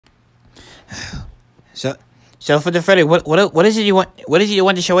So for the Freddy, what is it you want? What is it you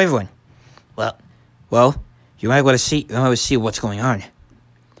want to show everyone? Well, you might want to see. You might want to see what's going on.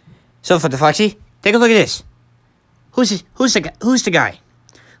 So for the Foxy, take a look at this. Who's the guy?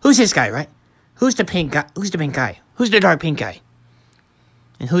 Who's this guy, right? Who's the pink guy? Who's the pink guy? Who's the dark pink guy?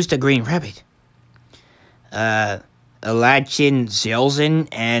 And who's the green rabbit? Aladjinn, Xaldjinn,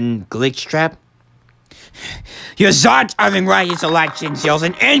 and Glitchtrap. You're Zod having right, it's Aladjinn,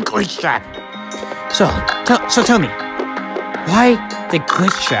 Xaldjinn, and Glitchtrap. So tell me, why did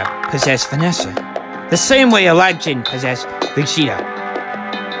Glitchtrap possess Vanessa? The same way Aladjinn possessed Vegeta.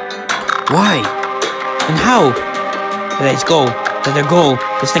 Why? And how? Their goal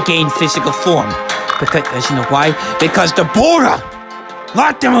is to gain physical form. Because, you know why? Because the Bora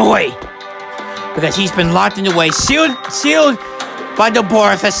locked him away. Because he's been locked in the way, sealed by the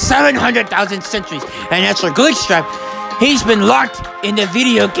Bora for 700,000 centuries. And as for Glitchtrap, he's been locked in the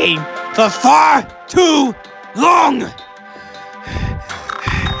video game for far too long.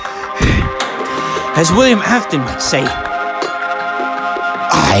 As William Afton might say,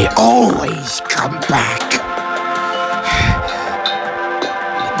 I always come back.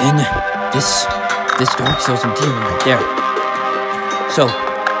 But then, this dark Xaldjinn demon right there. So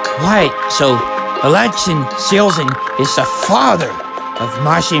Aladjinn Xaldjinn is the father of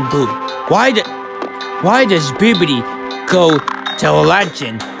Majin Buu. Why does Bibbidi go to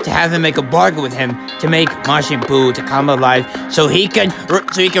Aladjinn to have him make a bargain with him to make Majin Buu to come alive so he can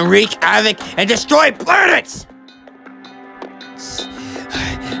wreak havoc and destroy planets?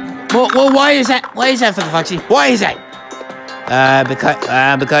 Well, why is that? Why is that for the Foxy? Why is that?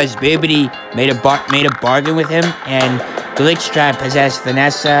 Because Bibbidi made a bargain with him, and Glitchtrap possessed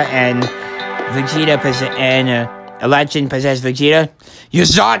Vanessa, and Vegeta and Aladjinn possessed Vegeta. You're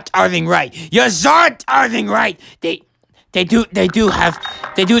Zartarving right. You're Zartarving right. They did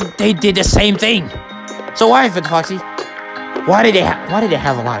the same thing. So why, for the Foxy? Why did they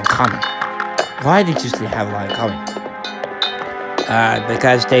have a lot in common? Why did they have a lot in common?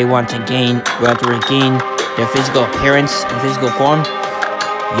 Because they want to regain their physical appearance and physical form.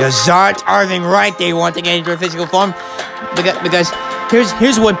 You're Zartarving right. They want to gain their physical form because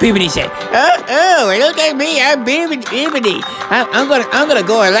here's what Bibbidi said. Oh, look at me, I'm Bibbidi. I'm gonna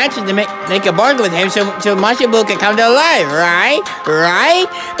go Aladjinn to make a bargain with him so Majin Buu can come to life, right?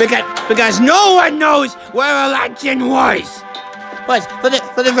 Because no one knows where Aladjinn was. What? For the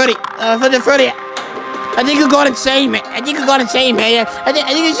Freddy. I think you got insane, man. I think you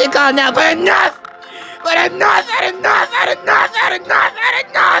should calm down. But enough.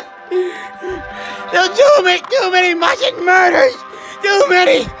 There's too many Majin murders. Too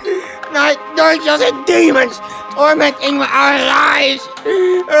many dark Xaldjinn demons tormenting our lives.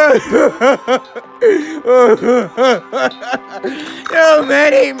 Too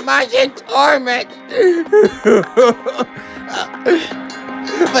many Majin torments.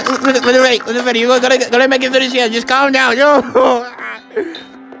 But you're gonna make it finish here. Just calm down. No.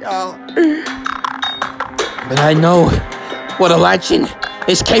 But I know what Aladjinn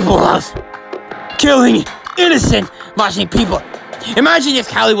is capable of. Killing innocent Majin people. Imagine if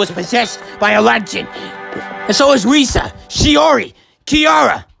Callie was possessed by Aladjinn. And so is Risa, Shiori,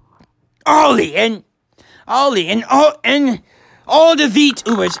 Kiara, Ollie, and all the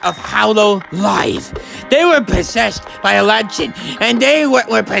VTubers of Hollow Live. They were possessed by Aladjinn, and they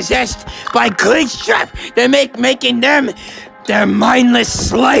were possessed by Glitchtrap. They're making them their mindless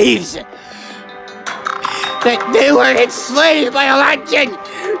slaves. They were enslaved by Aladjinn.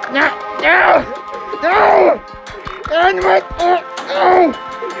 No!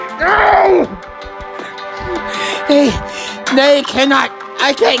 They cannot.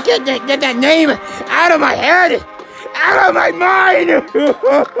 I can't get that name out of my head, out of my mind. I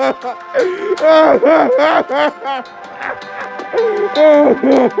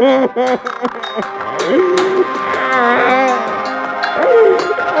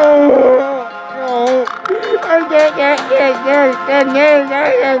can't get that name out of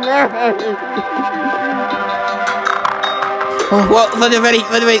my head. Well,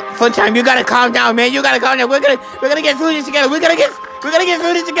 Funtime, you gotta calm down, man. You gotta calm down. We're gonna get through this together. We're gonna get through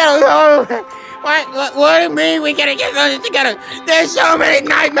this together. Oh, what do you mean we gotta get through this together? There's so many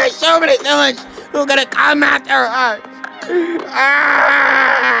nightmares, so many villains who are gonna come after us.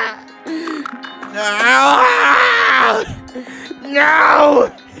 No!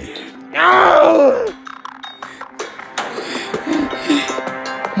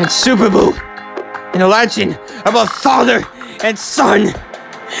 And Super Buu and Aladjinn are both father and son.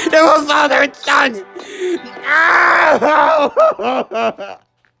 They're both father and son.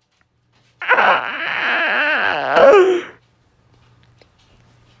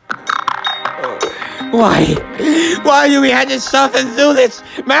 Why? Why do we have to suffer through this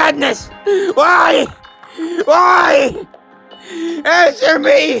madness? Why? Why? Answer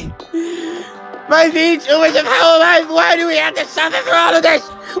me! My VTubers of Hell Life, why do we have to suffer through all of this?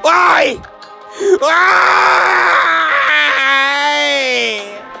 Why? Why?